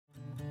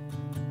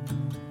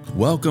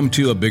Welcome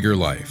to A Bigger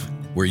Life,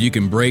 where you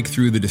can break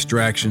through the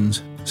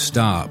distractions,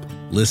 stop,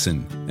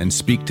 listen, and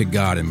speak to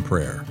God in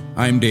prayer.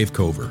 I'm Dave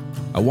Cover.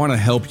 I want to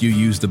help you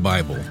use the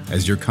Bible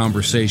as your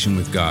conversation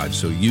with God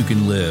so you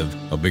can live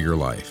a bigger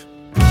life.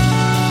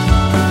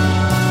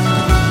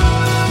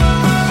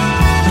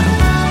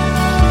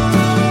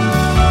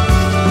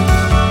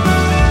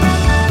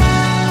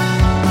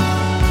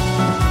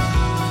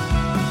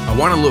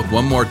 I want to look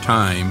one more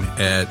time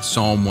at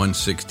Psalm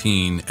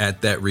 116,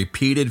 at that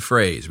repeated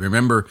phrase.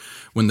 Remember,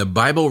 when the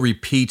Bible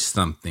repeats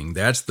something,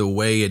 that's the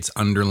way it's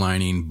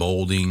underlining,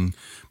 bolding,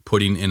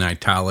 putting in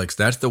italics.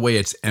 That's the way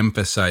it's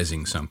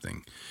emphasizing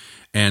something.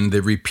 And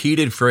the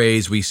repeated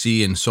phrase we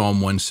see in Psalm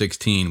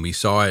 116, we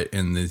saw it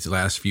in these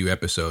last few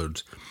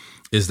episodes,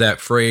 is that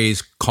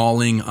phrase,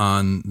 calling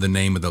on the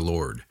name of the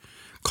Lord,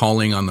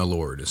 calling on the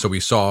Lord. So we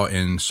saw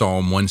in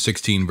Psalm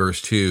 116,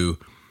 verse 2,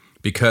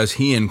 because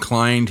he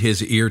inclined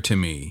his ear to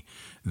me,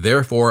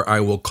 therefore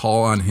I will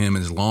call on him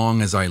as long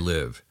as I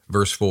live.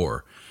 Verse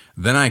 4,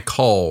 then I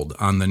called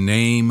on the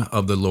name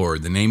of the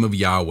Lord, the name of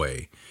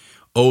Yahweh.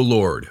 O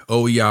Lord,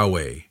 O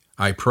Yahweh,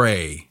 I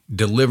pray,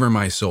 deliver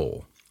my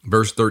soul.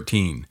 Verse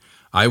 13,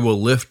 I will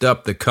lift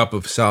up the cup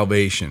of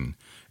salvation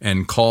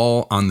and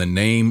call on the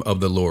name of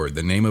the Lord,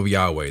 the name of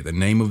Yahweh, the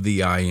name of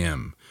the I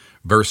Am.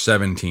 Verse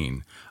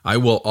 17, I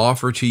will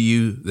offer to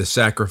you the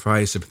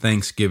sacrifice of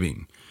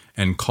thanksgiving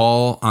and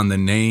call on the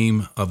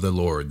name of the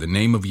Lord, the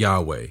name of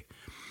Yahweh.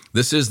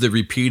 This is the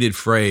repeated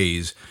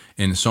phrase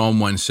in Psalm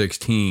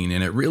 116,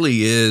 and it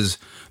really is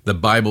the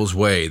Bible's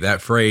way.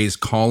 That phrase,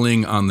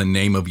 calling on the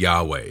name of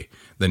Yahweh,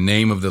 the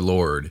name of the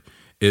Lord,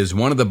 is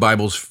one of the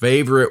Bible's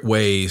favorite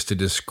ways to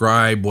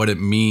describe what it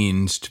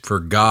means for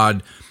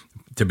God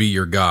to be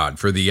your God,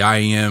 for the I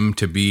Am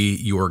to be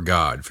your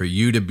God, for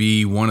you to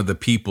be one of the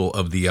people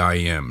of the I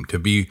Am, to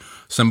be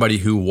somebody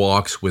who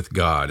walks with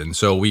God. And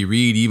so we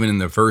read even in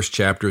the first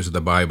chapters of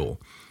the Bible,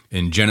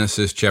 in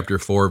Genesis chapter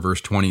 4, verse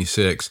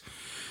 26,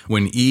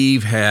 when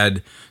Eve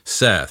had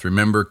Seth.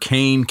 Remember,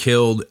 Cain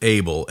killed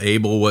Abel.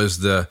 Abel was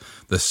the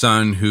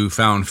son who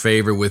found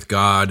favor with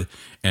God,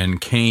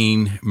 and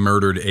Cain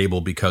murdered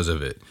Abel because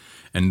of it.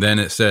 And then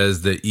it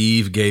says that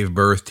Eve gave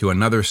birth to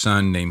another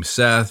son named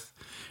Seth.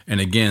 And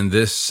again,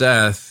 this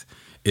Seth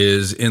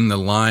is in the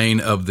line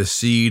of the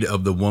seed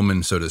of the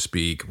woman, so to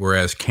speak,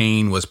 whereas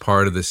Cain was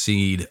part of the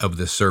seed of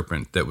the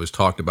serpent that was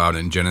talked about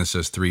in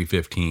Genesis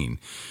 3:15.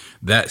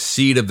 That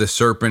seed of the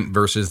serpent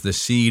versus the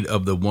seed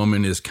of the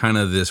woman is kind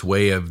of this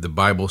way of the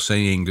Bible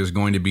saying there's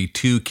going to be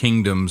two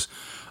kingdoms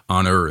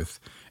on earth,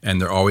 and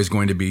they're always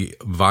going to be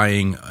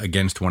vying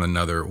against one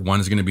another.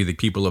 One is going to be the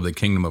people of the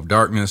kingdom of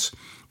darkness.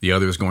 The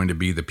other is going to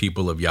be the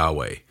people of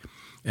Yahweh.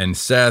 And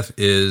Seth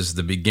is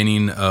the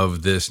beginning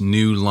of this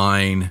new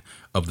line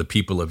of the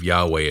people of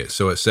Yahweh.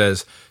 So it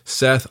says,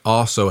 Seth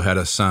also had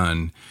a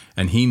son,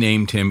 and he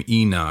named him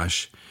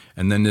Enoch.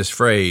 And then this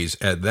phrase,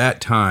 at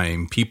that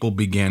time, people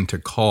began to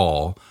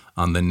call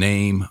on the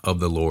name of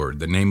the Lord,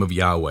 the name of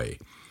Yahweh.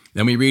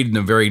 Then we read in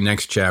the very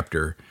next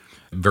chapter,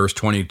 verse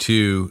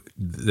 22,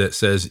 that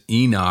says,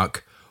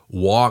 Enoch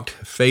walked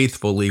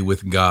faithfully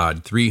with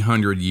God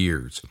 300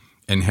 years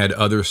and had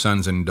other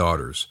sons and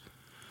daughters.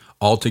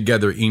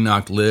 Altogether,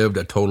 Enoch lived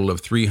a total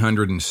of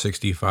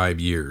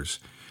 365 years.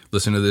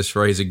 Listen to this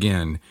phrase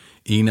again.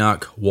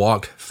 Enoch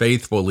walked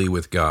faithfully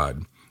with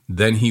God.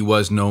 Then he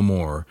was no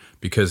more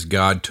because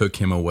God took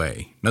him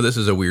away. Now, this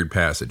is a weird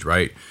passage,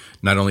 right?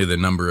 Not only the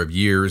number of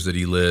years that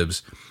he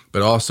lives,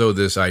 but also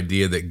this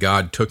idea that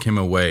God took him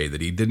away,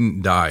 that he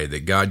didn't die,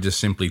 that God just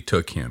simply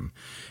took him.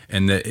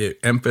 And that it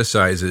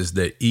emphasizes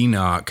that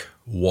Enoch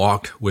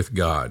walked with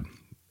God.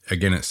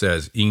 Again, it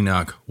says,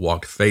 Enoch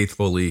walked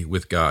faithfully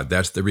with God.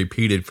 That's the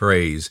repeated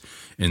phrase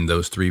in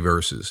those three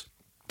verses.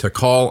 To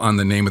call on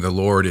the name of the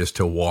Lord is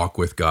to walk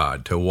with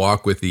God, to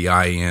walk with the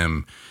I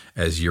Am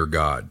as your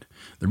God.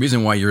 The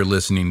reason why you're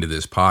listening to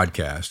this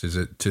podcast is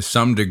that to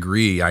some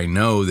degree, I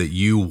know that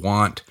you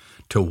want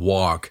to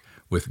walk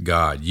with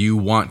God. You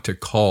want to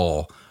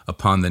call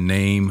upon the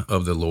name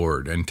of the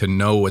Lord and to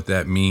know what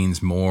that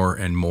means more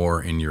and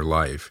more in your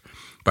life.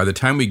 By the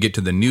time we get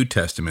to the New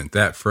Testament,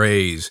 that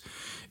phrase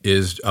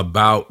is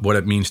about what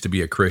it means to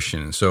be a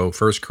Christian. So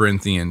 1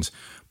 Corinthians,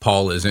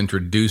 Paul is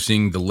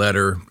introducing the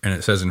letter, and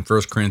it says in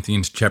 1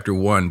 Corinthians chapter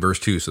 1, verse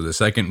 2, so the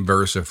second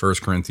verse of 1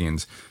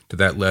 Corinthians, to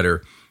that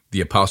letter, the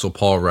Apostle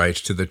Paul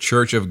writes, to the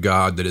church of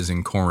God that is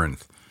in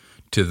Corinth,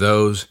 to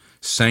those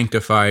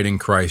sanctified in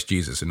Christ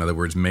Jesus, in other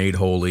words, made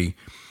holy,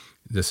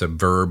 this is a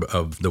verb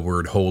of the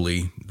word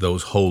holy,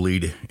 those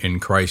holied in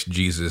Christ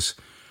Jesus,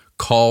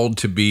 called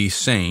to be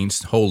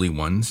saints, holy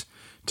ones,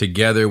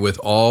 together with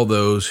all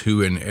those who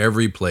in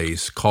every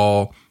place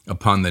call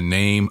upon the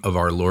name of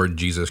our Lord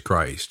Jesus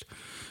Christ.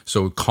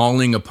 So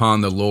calling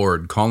upon the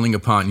Lord, calling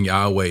upon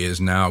Yahweh is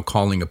now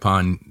calling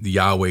upon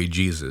Yahweh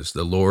Jesus,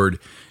 the Lord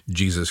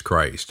Jesus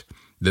Christ.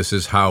 This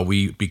is how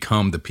we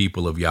become the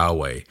people of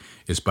Yahweh,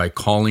 is by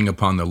calling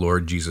upon the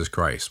Lord Jesus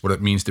Christ, what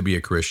it means to be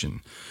a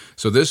Christian.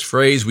 So this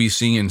phrase we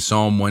see in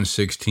Psalm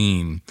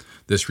 116,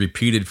 this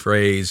repeated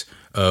phrase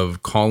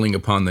of calling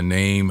upon the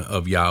name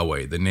of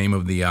Yahweh, the name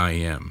of the I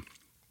Am,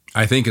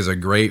 I think is a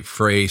great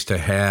phrase to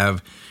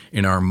have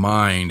in our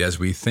mind as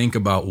we think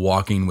about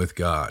walking with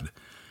God.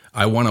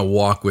 I want to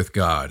walk with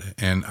God,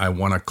 and I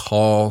want to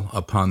call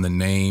upon the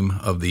name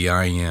of the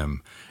I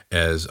Am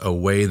as a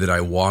way that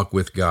I walk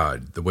with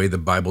God, the way the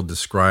Bible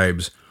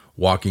describes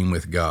walking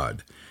with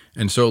God.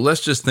 And so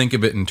let's just think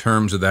of it in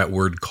terms of that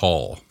word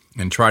call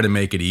and try to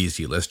make it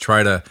easy. Let's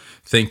try to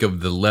think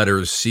of the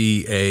letters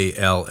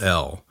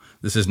C.A.L.L.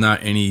 This is not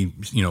any,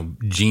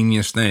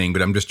 genius thing,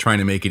 but I'm just trying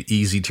to make it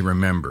easy to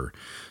remember.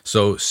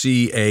 So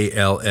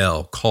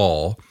C.A.L.L,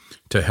 call,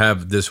 to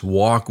have this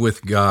walk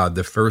with God.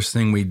 The first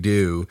thing we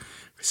do,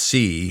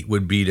 C,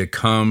 would be to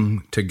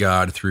come to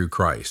God through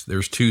Christ.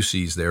 There's two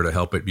C's there to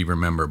help it be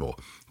memorable.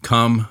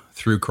 Come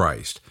through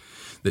Christ.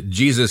 That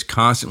Jesus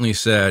constantly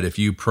said, if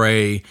you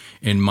pray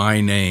in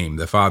my name,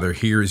 the Father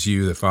hears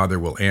you, the Father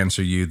will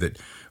answer you. That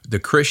the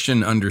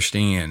Christian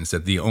understands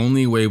that the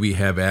only way we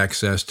have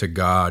access to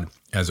God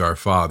as our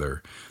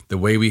Father, the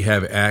way we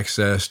have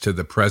access to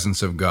the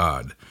presence of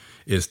God,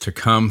 is to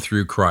come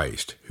through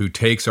Christ, who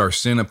takes our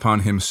sin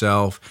upon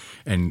himself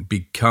and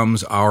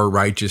becomes our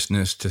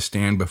righteousness to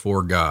stand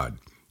before God.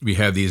 We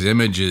have these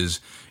images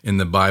in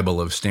the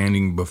Bible of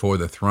standing before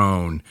the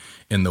throne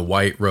in the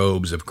white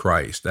robes of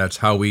Christ. That's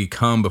how we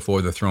come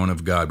before the throne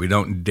of God. We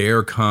don't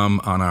dare come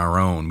on our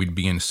own. We'd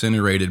be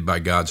incinerated by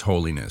God's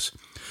holiness.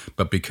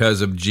 But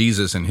because of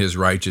Jesus and his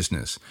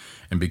righteousness,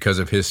 and because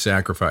of his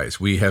sacrifice,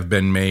 we have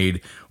been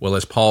made, well,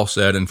 as Paul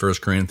said in 1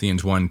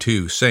 Corinthians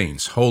 1:2,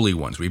 saints, holy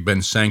ones. We've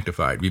been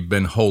sanctified. We've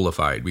been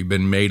holified. We've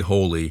been made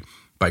holy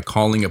by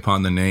calling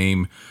upon the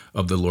name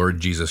of the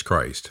Lord Jesus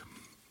Christ.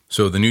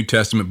 So the New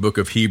Testament book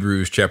of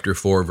Hebrews chapter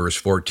 4, verse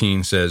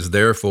 14 says,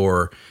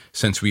 therefore,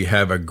 since we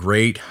have a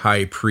great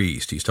high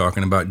priest, he's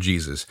talking about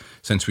Jesus,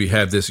 since we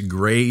have this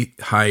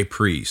great high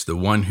priest, the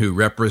one who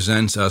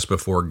represents us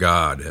before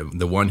God,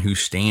 the one who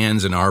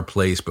stands in our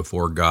place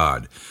before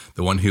God,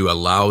 the one who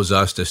allows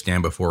us to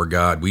stand before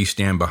God, we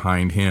stand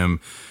behind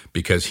him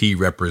because he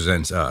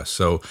represents us.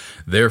 So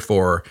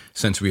therefore,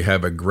 since we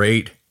have a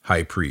great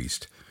high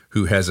priest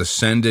who has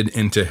ascended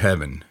into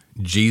heaven,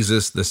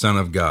 Jesus, the Son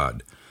of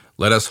God,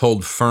 let us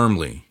hold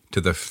firmly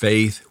to the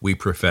faith we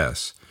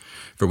profess.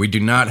 For we do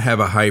not have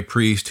a high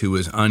priest who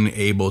is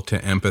unable to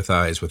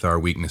empathize with our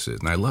weaknesses.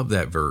 And I love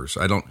that verse.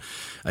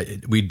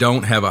 We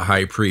don't have a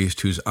high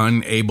priest who's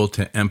unable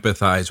to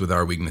empathize with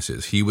our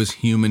weaknesses. He was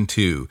human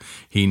too.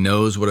 He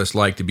knows what it's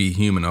like to be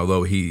human,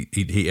 although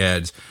he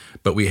adds,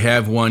 but we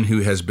have one who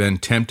has been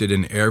tempted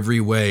in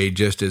every way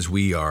just as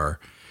we are,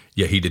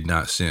 yet he did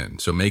not sin.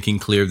 So making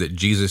clear that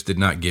Jesus did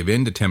not give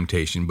in to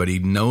temptation, but he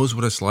knows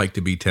what it's like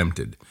to be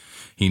tempted.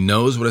 He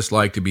knows what it's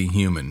like to be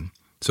human.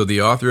 So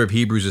the author of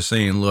Hebrews is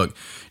saying, look,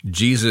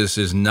 Jesus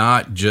is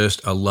not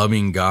just a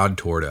loving God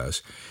toward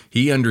us.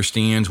 He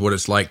understands what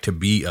it's like to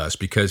be us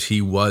because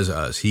he was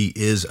us. He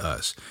is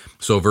us.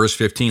 So verse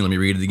 15, let me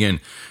read it again.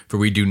 For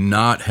we do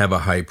not have a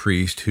high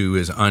priest who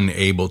is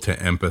unable to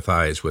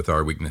empathize with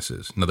our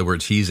weaknesses. In other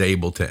words, he's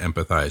able to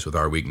empathize with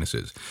our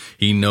weaknesses.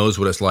 He knows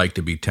what it's like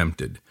to be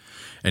tempted.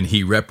 And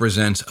he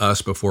represents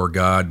us before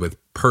God with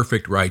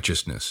perfect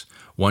righteousness,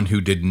 one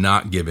who did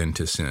not give in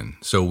to sin.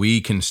 So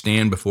we can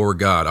stand before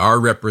God. Our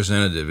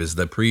representative is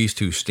the priest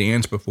who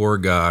stands before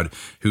God,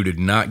 who did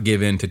not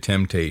give in to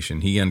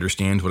temptation. He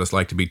understands what it's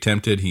like to be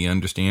tempted. He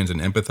understands and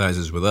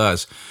empathizes with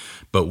us,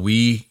 but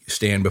we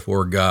stand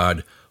before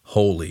God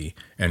holy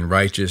and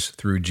righteous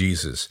through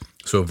Jesus.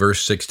 So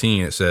verse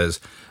 16, it says,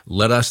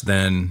 let us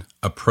then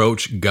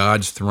approach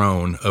God's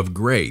throne of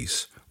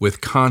grace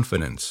with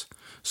confidence,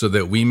 so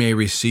that we may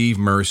receive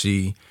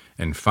mercy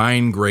and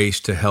find grace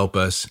to help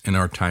us in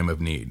our time of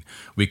need.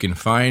 We can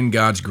find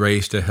God's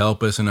grace to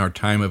help us in our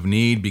time of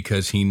need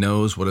because he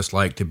knows what it's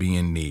like to be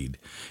in need,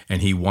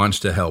 and he wants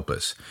to help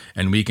us.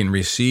 And we can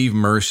receive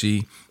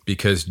mercy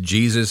because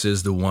Jesus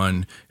is the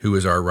one who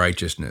is our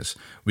righteousness.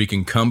 We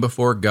can come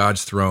before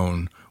God's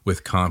throne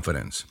with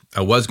confidence.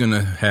 I was going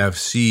to have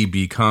C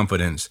be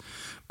confidence,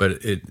 but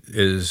it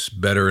is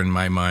better in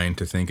my mind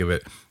to think of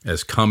it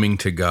as coming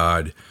to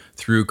God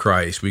through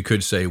Christ. We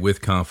could say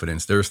with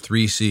confidence. There's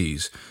three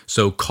C's.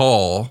 So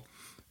call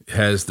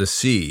has the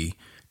C,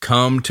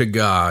 come to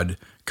God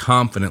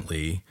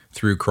confidently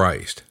through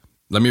Christ.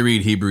 Let me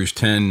read Hebrews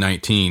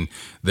 10:19.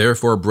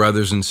 Therefore,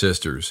 brothers and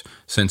sisters,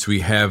 since we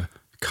have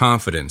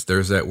confidence,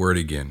 there's that word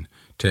again,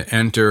 to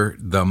enter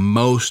the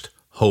most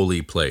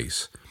holy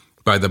place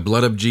by the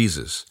blood of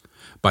Jesus,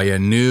 by a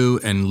new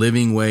and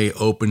living way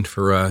opened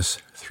for us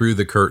through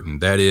the curtain,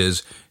 that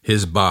is,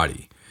 his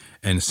body.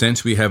 And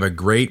since we have a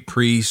great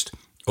priest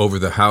over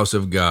the house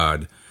of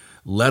God,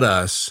 let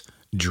us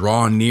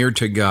draw near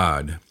to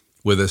God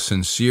with a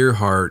sincere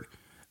heart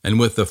and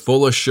with the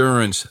full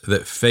assurance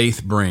that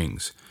faith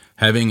brings,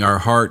 having our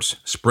hearts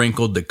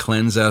sprinkled to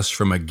cleanse us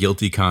from a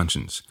guilty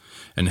conscience,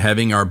 and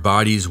having our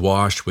bodies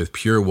washed with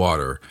pure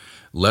water.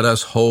 Let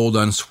us hold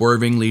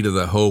unswervingly to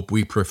the hope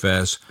we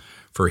profess,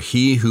 For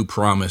he who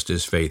promised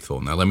is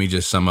faithful. Now let me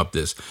just sum up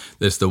this.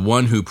 It's the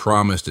one who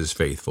promised is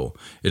faithful.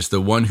 It's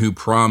the one who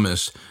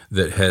promised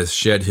that has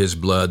shed his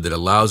blood that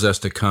allows us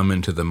to come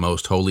into the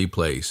most holy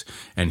place.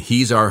 And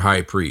he's our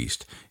high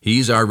priest.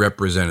 He's our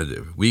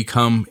representative. We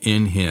come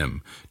in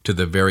him to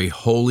the very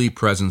holy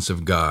presence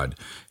of God,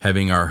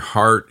 having our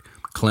heart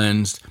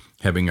cleansed,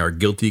 having our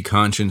guilty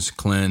conscience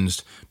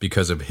cleansed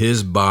because of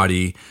his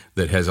body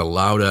that has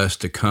allowed us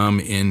to come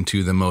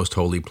into the most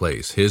holy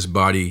place. His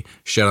body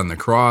shed on the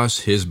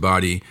cross, his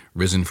body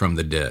risen from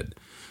the dead.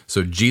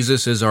 So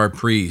Jesus is our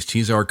priest.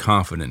 He's our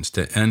confidence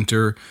to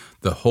enter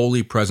the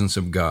holy presence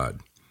of God.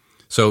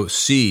 So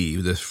C,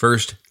 the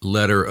first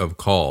letter of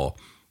call,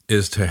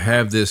 is to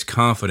have this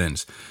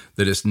confidence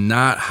that it's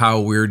not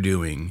how we're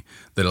doing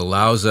that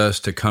allows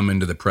us to come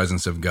into the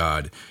presence of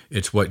God.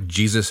 It's what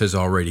Jesus has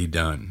already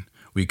done.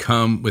 We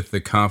come with the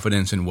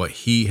confidence in what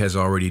he has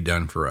already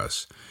done for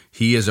us.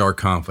 He is our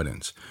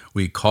confidence.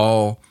 We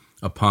call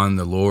upon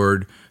the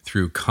Lord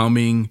through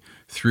coming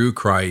through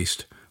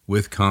Christ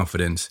with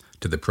confidence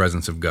to the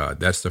presence of God.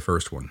 That's the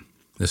first one.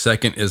 The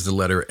second is the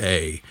letter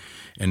A.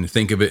 And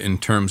think of it in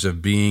terms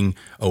of being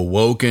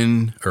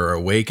awoken or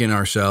awaken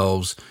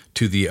ourselves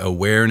to the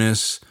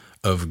awareness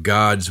of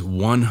God's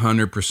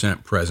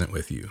 100% present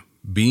with you,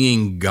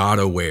 being God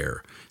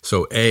aware.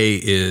 So A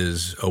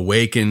is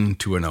awaken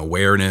to an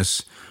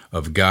awareness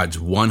of God's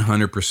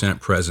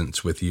 100%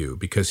 presence with you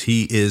because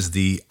he is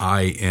the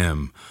I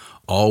am,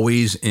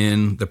 always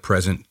in the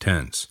present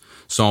tense.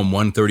 Psalm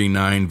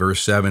 139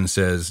 verse 7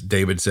 says,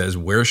 David says,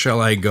 "Where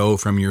shall I go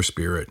from your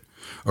spirit?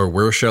 Or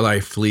where shall I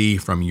flee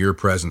from your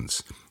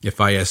presence?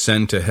 If I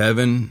ascend to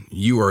heaven,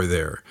 you are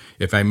there.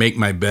 If I make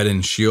my bed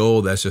in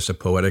Sheol," that's just a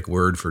poetic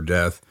word for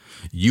death,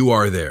 "you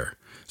are there."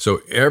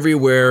 So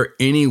everywhere,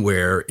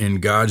 anywhere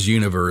in God's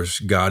universe,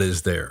 God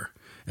is there.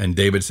 And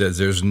David says,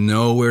 there's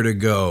nowhere to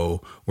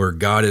go where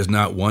God is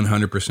not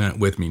 100%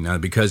 with me. Now,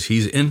 because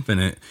he's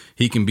infinite,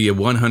 he can be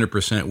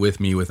 100% with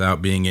me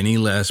without being any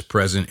less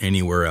present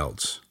anywhere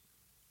else.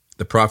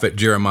 The prophet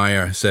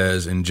Jeremiah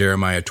says in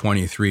Jeremiah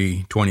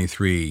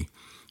 23:23,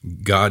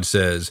 God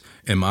says,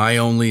 "Am I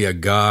only a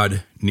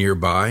God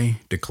nearby,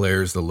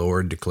 declares the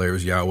Lord,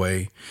 declares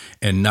Yahweh,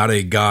 and not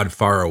a God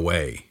far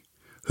away?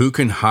 Who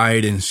can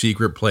hide in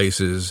secret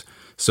places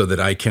so that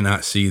I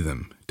cannot see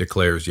them,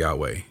 declares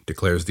Yahweh,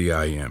 declares the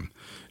I am.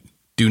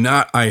 Do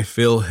not I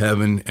fill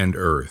heaven and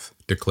earth,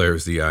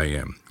 declares the I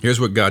am." Here's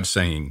what God's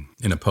saying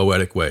in a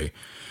poetic way.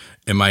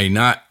 Am I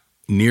not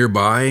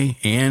nearby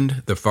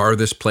and the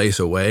farthest place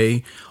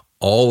away,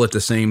 all at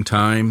the same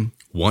time,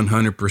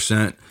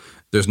 100%?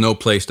 There's no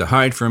place to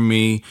hide from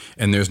me,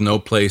 and there's no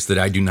place that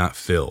I do not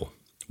fill,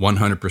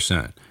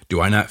 100%.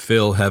 Do I not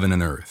fill heaven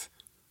and earth?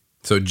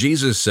 So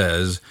Jesus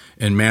says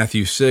in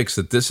Matthew 6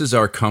 that this is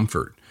our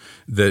comfort.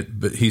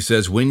 But he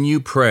says, when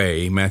you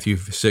pray, Matthew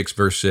 6,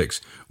 verse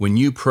 6, when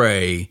you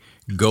pray,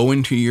 go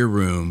into your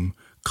room,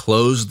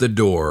 close the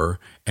door,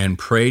 and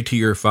pray to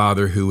your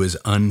Father who is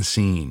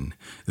unseen.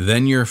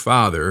 Then your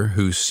Father,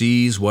 who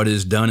sees what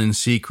is done in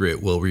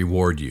secret, will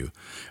reward you.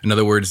 In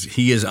other words,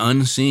 he is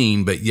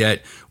unseen, but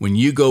yet when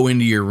you go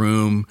into your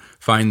room,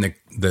 find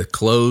the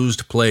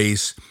closed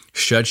place,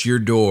 shut your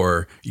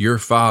door, your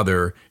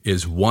Father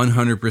is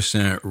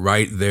 100%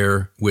 right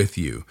there with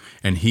you,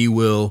 and he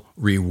will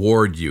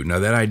reward you. Now,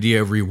 that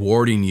idea of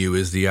rewarding you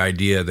is the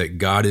idea that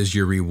God is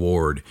your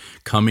reward.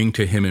 Coming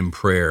to him in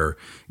prayer,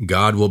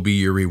 God will be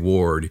your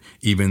reward,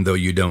 even though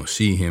you don't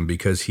see him,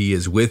 because he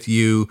is with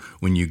you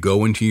when you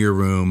go into your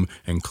room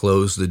and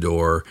close the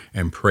door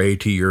and pray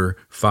to your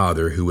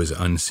Father who is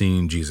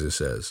unseen, Jesus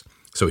says.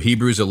 So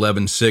Hebrews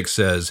 11:6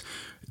 says,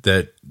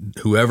 that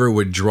whoever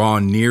would draw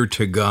near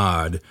to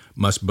God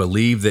must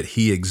believe that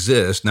he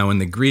exists. Now, in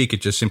the Greek,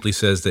 it just simply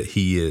says that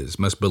he is,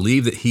 must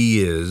believe that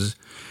he is,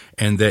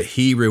 and that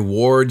he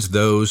rewards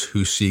those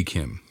who seek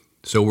him.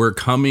 So we're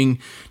coming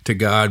to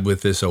God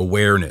with this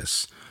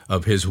awareness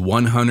of his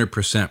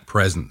 100%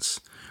 presence,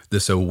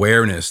 this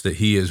awareness that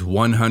he is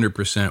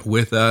 100%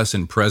 with us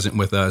and present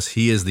with us.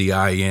 He is the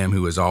I am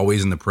who is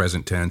always in the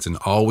present tense and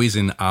always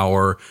in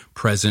our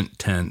present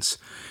tense.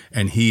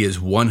 And he is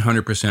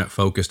 100%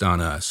 focused on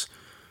us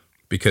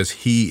because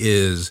he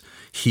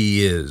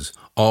is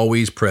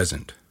always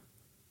present.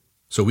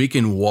 So we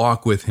can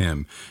walk with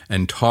him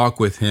and talk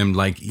with him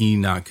like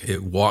Enoch.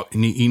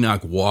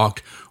 Enoch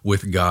walked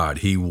with God.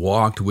 He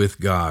walked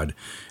with God.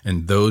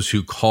 And those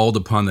who called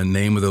upon the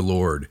name of the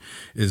Lord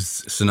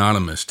is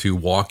synonymous to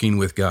walking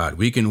with God.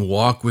 We can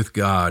walk with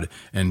God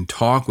and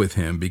talk with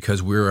him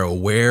because we're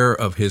aware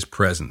of his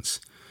presence.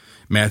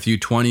 Matthew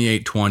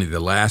 28:20, the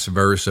last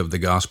verse of the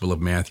Gospel of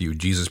Matthew,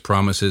 Jesus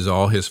promises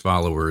all his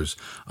followers,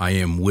 I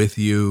am with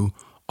you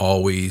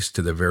always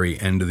to the very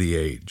end of the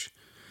age.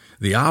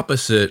 The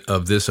opposite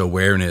of this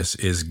awareness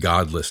is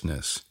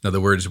godlessness. In other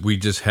words, we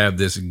just have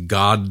this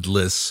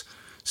godless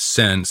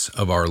sense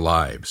of our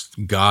lives.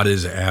 God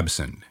is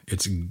absent.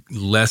 It's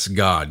less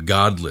God.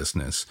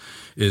 Godlessness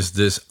is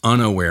this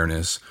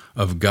unawareness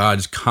of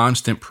God's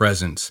constant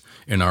presence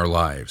in our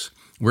lives.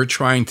 We're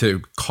trying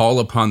to call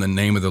upon the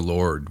name of the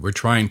Lord. We're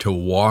trying to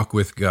walk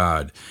with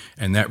God.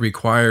 And that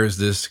requires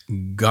this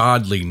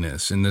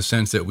godliness in the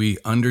sense that we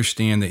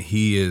understand that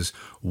He is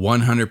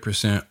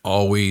 100%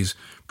 always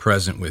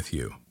present with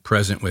you,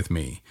 present with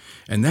me.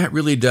 And that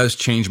really does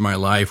change my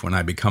life when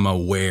I become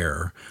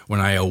aware, when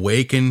I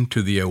awaken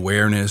to the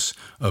awareness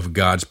of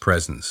God's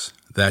presence.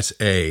 That's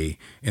A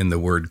in the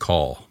word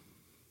call.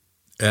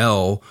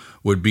 L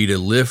would be to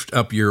lift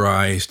up your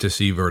eyes to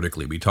see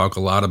vertically. We talk a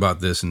lot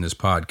about this in this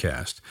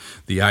podcast.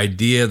 The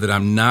idea that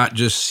I'm not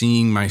just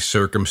seeing my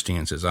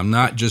circumstances. I'm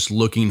not just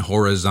looking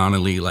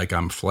horizontally like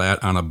I'm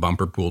flat on a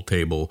bumper pool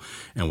table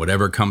and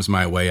whatever comes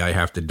my way I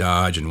have to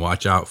dodge and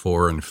watch out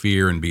for and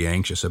fear and be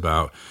anxious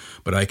about.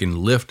 But I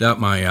can lift up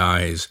my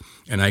eyes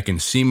and I can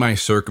see my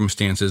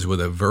circumstances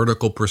with a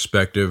vertical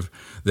perspective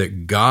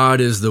that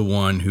God is the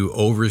one who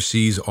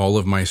oversees all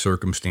of my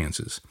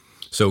circumstances.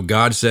 So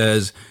God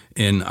says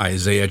in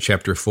Isaiah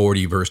chapter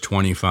 40, verse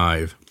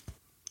 25,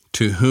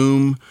 "To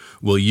whom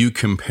will you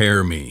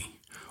compare me?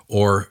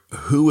 Or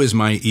who is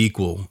my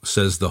equal,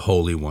 says the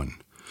Holy One?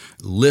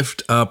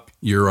 Lift up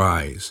your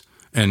eyes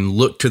and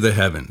look to the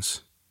heavens.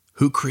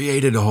 Who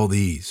created all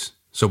these?"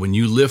 So when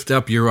you lift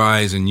up your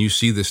eyes and you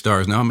see the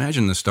stars, now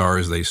imagine the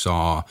stars they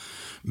saw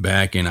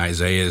back in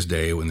Isaiah's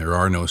day when there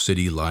are no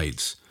city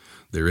lights.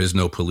 There is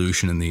no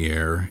pollution in the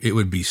air. It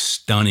would be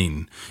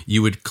stunning.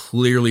 You would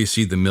clearly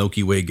see the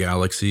Milky Way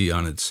galaxy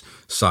on its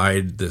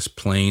side, this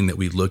plane that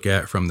we look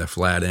at from the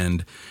flat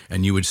end,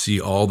 and you would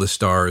see all the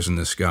stars in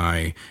the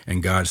sky.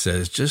 And God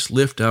says, just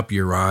lift up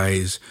your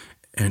eyes.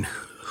 And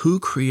who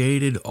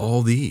created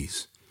all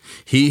these?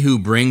 He who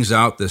brings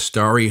out the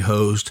starry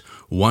host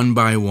one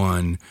by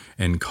one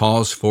and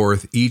calls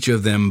forth each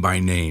of them by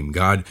name.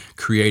 God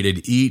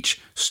created each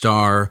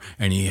star,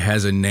 and He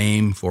has a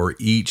name for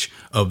each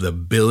of the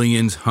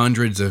billions,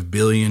 hundreds of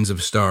billions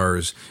of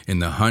stars in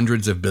the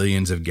hundreds of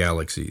billions of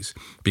galaxies.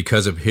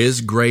 Because of His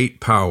great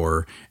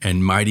power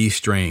and mighty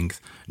strength,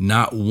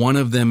 not one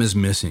of them is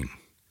missing.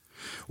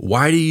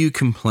 Why do you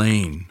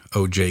complain,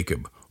 O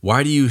Jacob?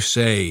 Why do you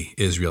say,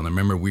 Israel? Now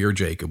remember, we are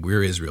Jacob,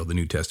 we're Israel, the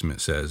New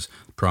Testament says.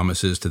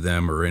 Promises to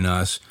them are in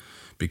us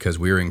because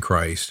we're in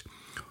Christ.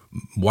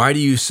 Why do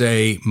you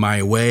say,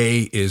 my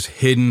way is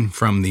hidden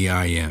from the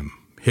I Am,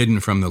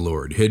 hidden from the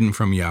Lord, hidden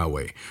from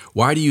Yahweh?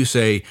 Why do you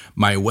say,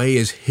 my way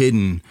is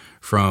hidden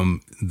from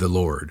the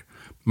Lord?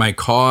 My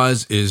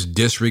cause is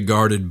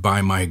disregarded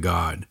by my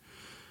God.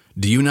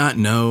 Do you not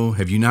know?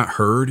 Have you not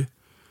heard?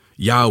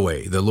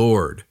 Yahweh, the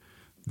Lord,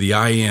 the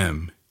I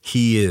Am,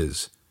 He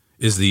is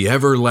the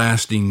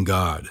everlasting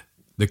God,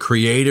 the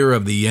creator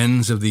of the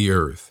ends of the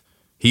earth.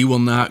 He will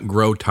not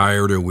grow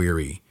tired or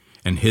weary,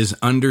 and His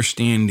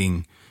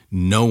understanding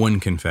no one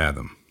can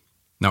fathom.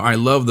 Now, I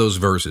love those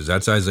verses.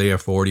 That's Isaiah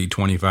 40,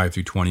 25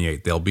 through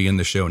 28. They'll be in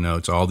the show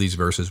notes. All these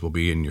verses will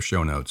be in your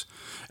show notes,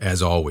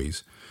 as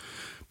always.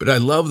 But I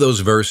love those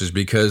verses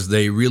because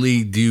they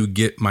really do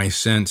get my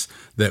sense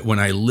that when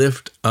I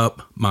lift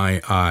up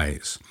my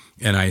eyes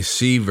and I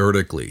see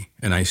vertically,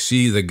 and I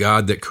see the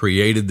God that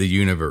created the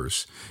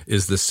universe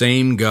is the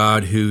same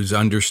God whose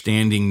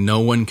understanding no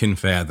one can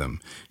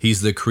fathom.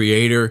 He's the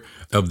creator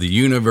of the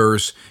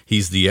universe.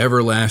 He's the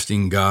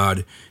everlasting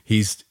God.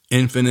 He's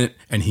infinite,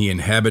 and He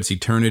inhabits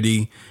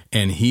eternity,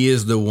 and He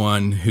is the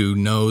one who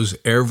knows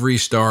every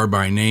star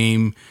by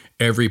name,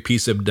 every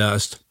piece of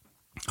dust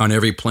on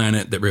every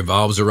planet that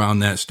revolves around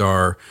that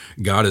star.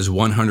 God is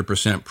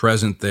 100%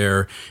 present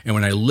there. And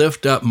when I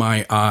lift up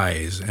my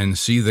eyes and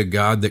see the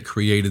God that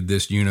created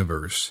this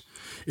universe,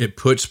 it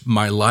puts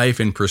my life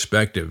in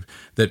perspective.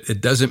 That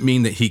it doesn't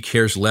mean that He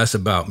cares less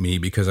about me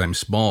because I'm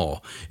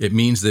small. It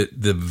means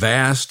that the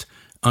vast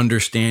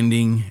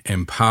understanding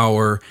and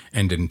power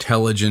and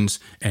intelligence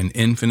and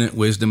infinite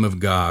wisdom of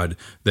God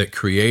that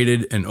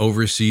created and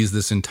oversees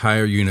this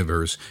entire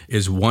universe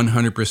is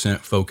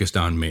 100% focused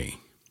on me.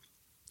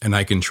 And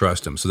I can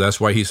trust Him. So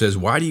that's why He says,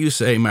 why do you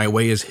say my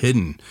way is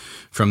hidden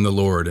from the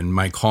Lord and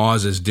my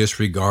cause is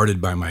disregarded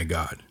by my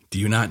God? Do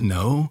you not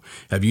know?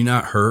 Have you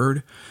not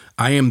heard?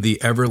 I am the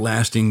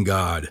everlasting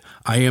God.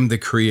 I am the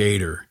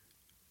Creator,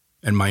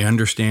 and my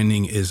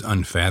understanding is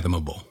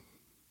unfathomable.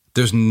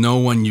 There's no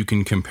one you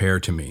can compare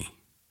to me.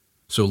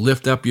 So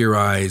lift up your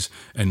eyes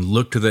and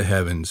look to the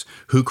heavens.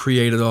 Who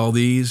created all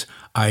these?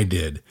 I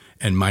did.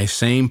 And my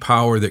same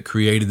power that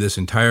created this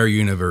entire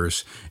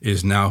universe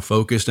is now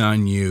focused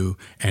on you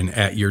and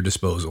at your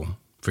disposal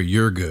for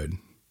your good.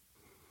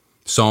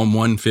 Psalm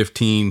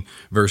 115,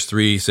 verse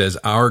 3 says,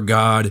 our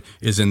God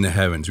is in the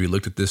heavens. We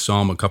looked at this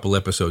psalm a couple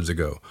episodes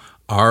ago.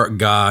 Our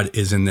God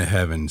is in the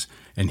heavens,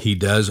 and He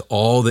does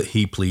all that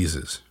He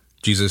pleases.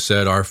 Jesus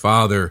said, our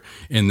Father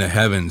in the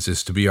heavens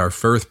is to be our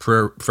first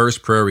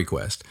prayer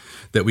request,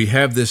 that we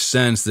have this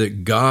sense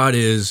that God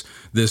is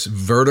this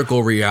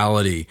vertical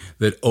reality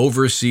that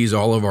oversees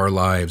all of our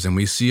lives, and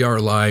we see our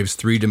lives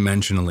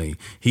three-dimensionally.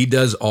 He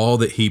does all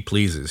that He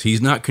pleases.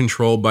 He's not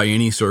controlled by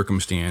any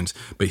circumstance,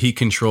 but He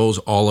controls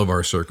all of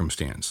our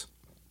circumstance.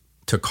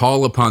 To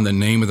call upon the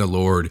name of the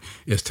Lord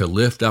is to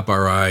lift up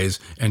our eyes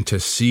and to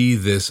see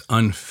this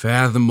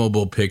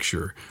unfathomable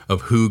picture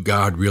of who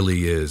God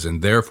really is,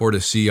 and therefore to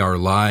see our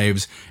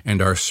lives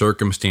and our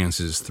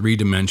circumstances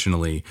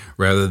three-dimensionally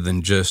rather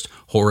than just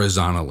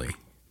horizontally.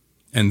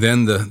 And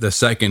then the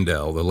second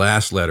L, the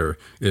last letter,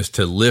 is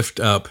to lift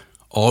up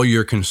all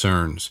your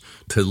concerns.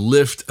 To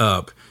lift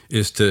up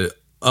is to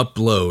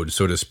upload,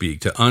 so to speak,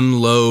 to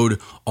unload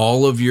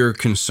all of your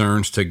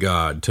concerns to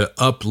God, to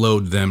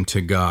upload them to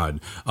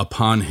God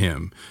upon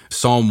Him.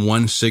 Psalm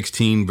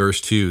 116, verse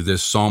 2,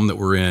 this psalm that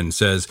we're in,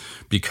 says,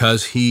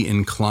 "Because He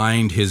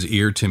inclined His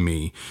ear to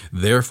me,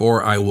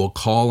 therefore I will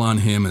call on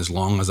Him as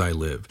long as I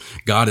live."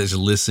 God is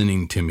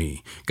listening to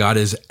me. God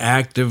is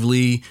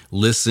actively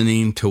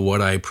listening to what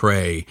I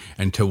pray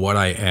and to what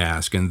I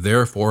ask, and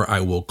therefore I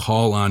will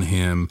call on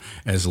Him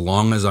as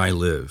long as I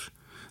live.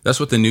 That's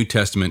what the New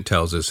Testament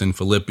tells us. In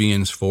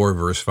Philippians 4,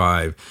 verse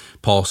 5,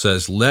 Paul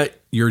says,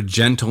 "Let your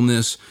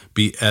gentleness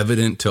be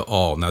evident to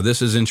all." Now,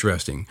 this is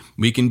interesting.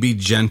 We can be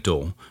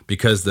gentle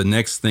because the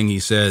next thing he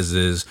says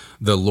is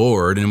the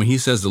Lord. And when he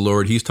says the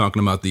Lord, he's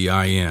talking about the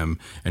I am,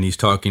 and he's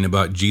talking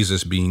about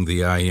Jesus being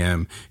the I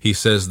am. He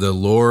says, "The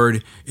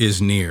Lord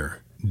is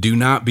near. Do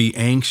not be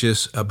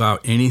anxious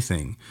about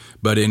anything,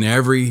 but in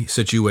every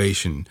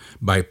situation,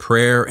 by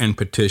prayer and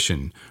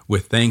petition,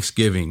 with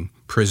thanksgiving,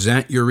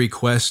 present your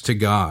requests to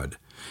God,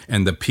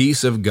 and the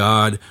peace of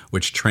God,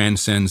 which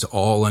transcends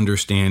all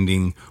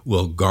understanding,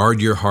 will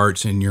guard your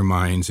hearts and your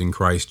minds in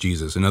Christ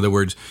Jesus." In other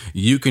words,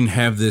 you can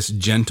have this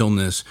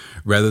gentleness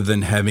rather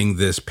than having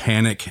this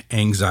panic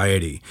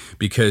anxiety,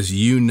 because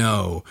you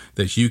know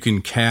that you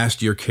can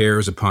cast your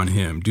cares upon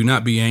Him. Do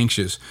not be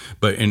anxious,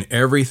 but in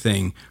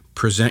everything,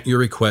 present your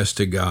request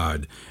to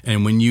God.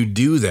 And when you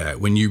do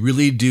that, when you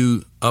really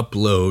do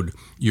upload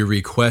your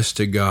request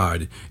to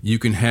God, you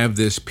can have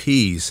this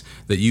peace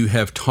that you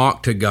have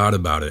talked to God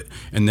about it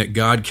and that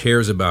God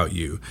cares about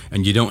you,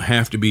 and you don't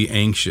have to be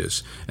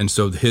anxious. And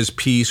so His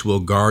peace will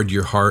guard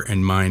your heart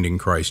and mind in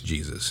Christ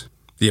Jesus.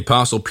 The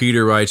Apostle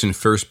Peter writes in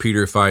 1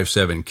 Peter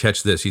 5:7,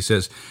 catch this, he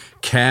says,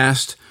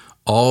 "Cast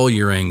all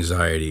your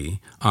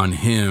anxiety on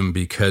Him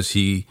because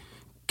He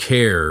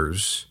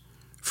cares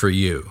for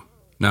you."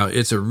 Now,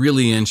 it's a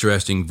really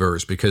interesting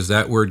verse because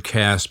that word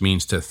cast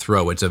means to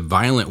throw. It's a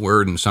violent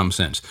word in some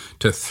sense,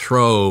 to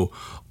throw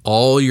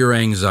all your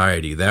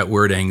anxiety. That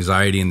word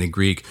anxiety in the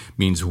Greek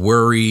means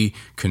worry,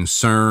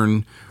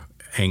 concern,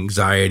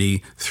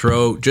 anxiety.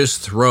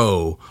 Just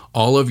throw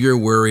all of your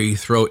worry,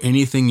 throw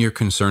anything you're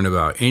concerned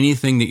about,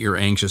 anything that you're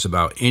anxious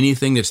about,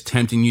 anything that's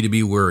tempting you to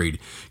be worried.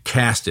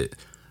 Cast it,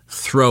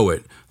 throw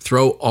it.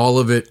 Throw all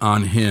of it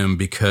on Him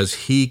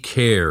because He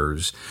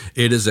cares.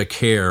 It is a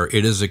care.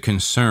 It is a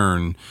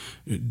concern.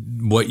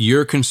 What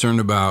you're concerned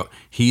about,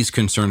 He's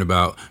concerned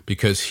about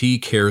because He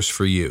cares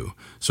for you.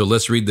 So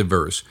let's read the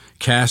verse.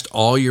 "Cast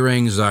all your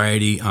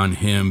anxiety on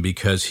Him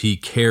because He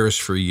cares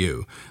for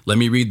you." Let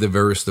me read the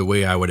verse the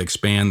way I would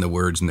expand the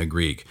words in the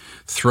Greek.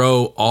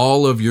 Throw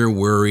all of your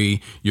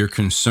worry, your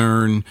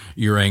concern,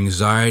 your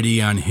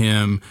anxiety on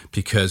Him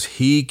because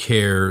He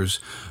cares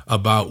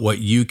about what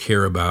you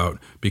care about,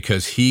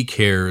 because He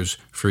cares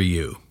for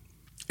you.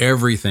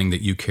 Everything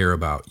that you care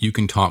about, you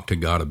can talk to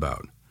God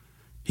about.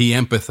 He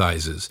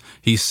empathizes.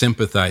 He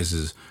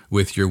sympathizes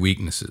with your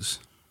weaknesses.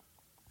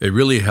 It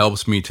really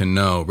helps me to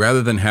know,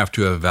 rather than have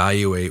to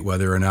evaluate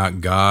whether or not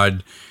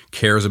God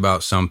cares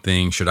about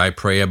something, should I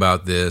pray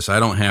about this? I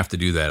don't have to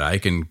do that. I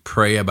can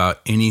pray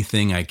about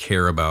anything I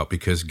care about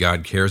because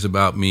God cares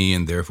about me,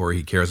 and therefore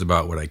He cares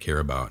about what I care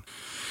about.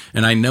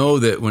 And I know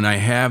that when I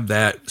have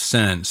that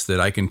sense that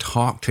I can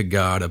talk to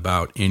God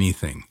about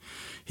anything,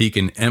 He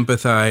can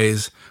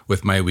empathize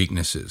with my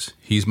weaknesses.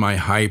 He's my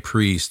high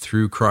priest.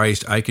 Through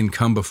Christ, I can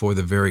come before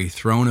the very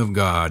throne of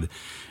God,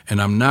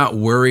 and I'm not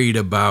worried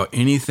about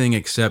anything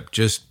except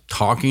just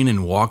talking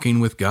and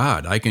walking with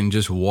God. I can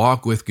just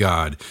walk with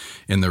God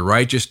in the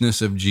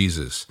righteousness of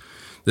Jesus.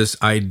 This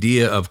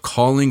idea of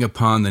calling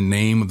upon the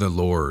name of the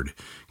Lord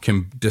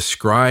can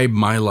describe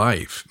my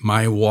life,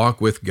 my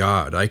walk with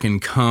God. I can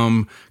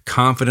come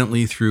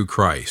confidently through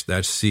Christ.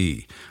 That's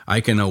C.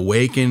 I can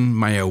awaken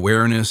my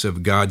awareness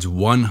of God's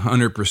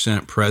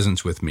 100%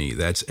 presence with me.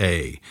 That's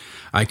A.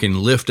 I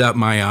can lift up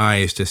my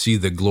eyes to see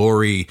the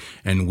glory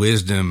and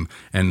wisdom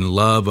and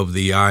love of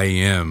the I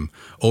am,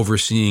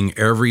 overseeing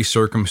every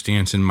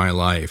circumstance in my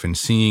life and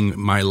seeing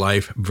my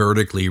life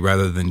vertically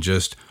rather than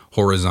just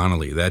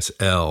horizontally. That's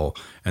L.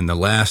 And the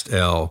last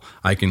L,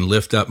 I can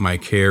lift up my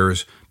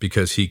cares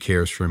because He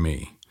cares for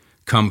me.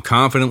 Come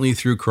confidently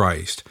through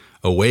Christ,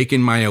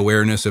 awaken my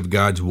awareness of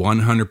God's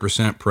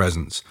 100%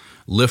 presence,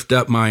 lift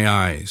up my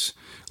eyes,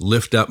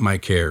 lift up my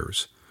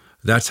cares.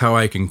 That's how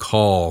I can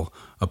call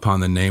upon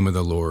the name of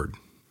the Lord.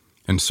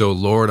 And so,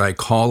 Lord, I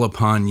call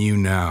upon You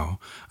now.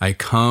 I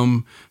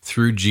come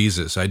through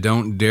Jesus. I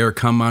don't dare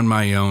come on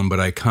my own, but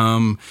I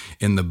come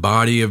in the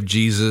body of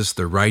Jesus,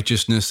 the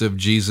righteousness of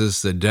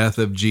Jesus, the death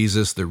of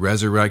Jesus, the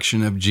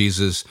resurrection of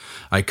Jesus.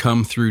 I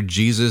come through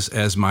Jesus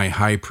as my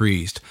high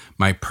priest,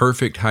 my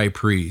perfect high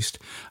priest.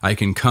 I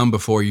can come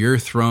before Your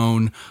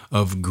throne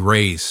of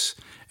grace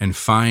and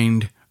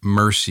find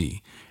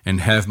mercy and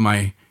have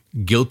my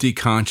guilty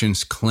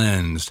conscience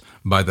cleansed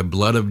by the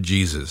blood of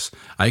Jesus.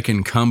 I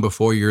can come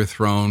before your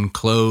throne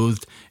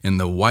clothed in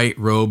the white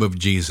robe of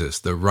Jesus,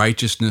 the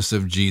righteousness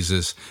of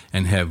Jesus,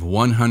 and have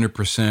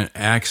 100%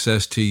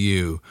 access to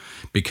you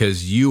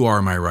because you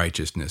are my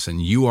righteousness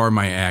and you are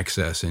my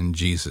access in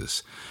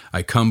Jesus.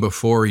 I come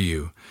before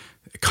you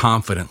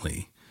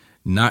confidently,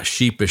 not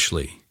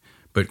sheepishly,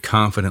 but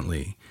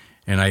confidently.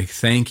 And I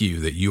thank you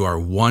that you are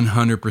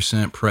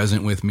 100%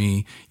 present with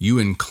me. You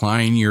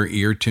incline your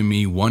ear to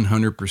me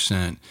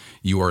 100%.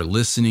 You are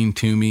listening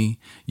to me.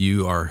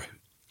 You are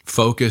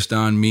focused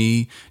on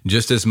me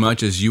just as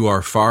much as you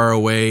are far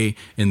away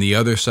in the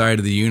other side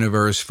of the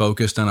universe,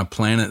 focused on a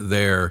planet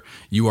there.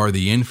 You are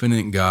the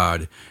infinite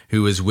God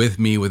who is with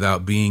me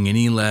without being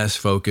any less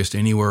focused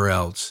anywhere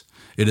else.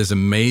 It is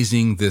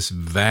amazing, this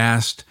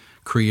vast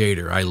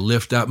Creator. I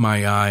lift up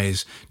my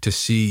eyes to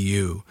see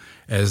you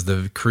as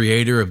the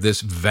creator of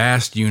this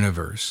vast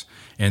universe,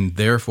 and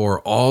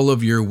therefore all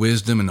of your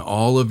wisdom and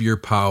all of your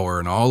power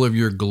and all of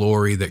your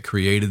glory that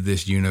created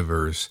this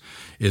universe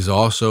is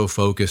also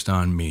focused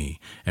on me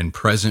and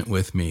present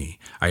with me.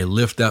 I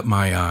lift up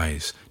my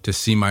eyes to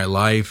see my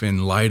life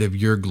in light of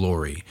your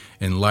glory,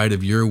 in light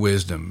of your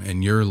wisdom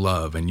and your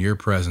love and your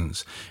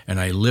presence. And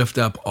I lift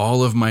up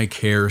all of my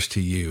cares to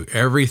you.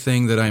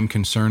 Everything that I'm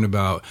concerned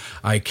about,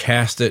 I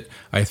cast it,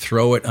 I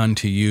throw it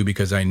unto you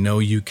because I know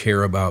you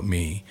care about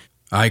me.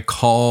 I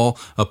call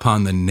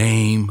upon the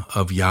name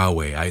of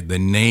Yahweh, the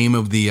name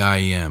of the I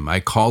Am. I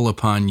call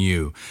upon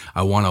you.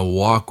 I want to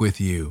walk with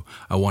you.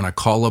 I want to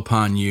call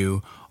upon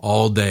you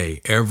all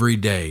day, every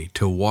day,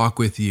 to walk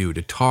with you,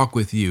 to talk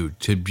with you,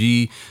 to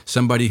be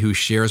somebody who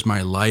shares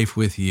my life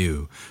with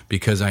you,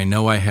 because I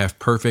know I have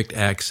perfect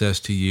access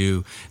to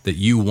you, that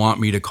you want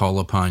me to call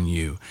upon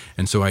you.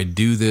 And so I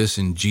do this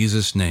in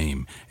Jesus'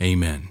 name.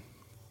 Amen.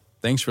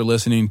 Thanks for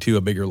listening to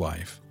A Bigger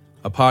Life,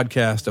 a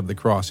podcast of The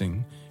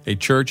Crossing, a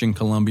church in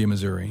Columbia,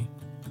 Missouri.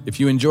 If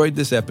you enjoyed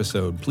this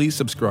episode, please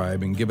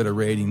subscribe and give it a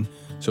rating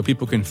so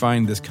people can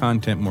find this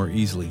content more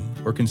easily,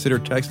 or consider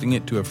texting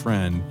it to a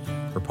friend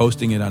or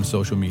posting it on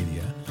social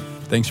media.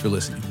 Thanks for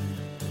listening.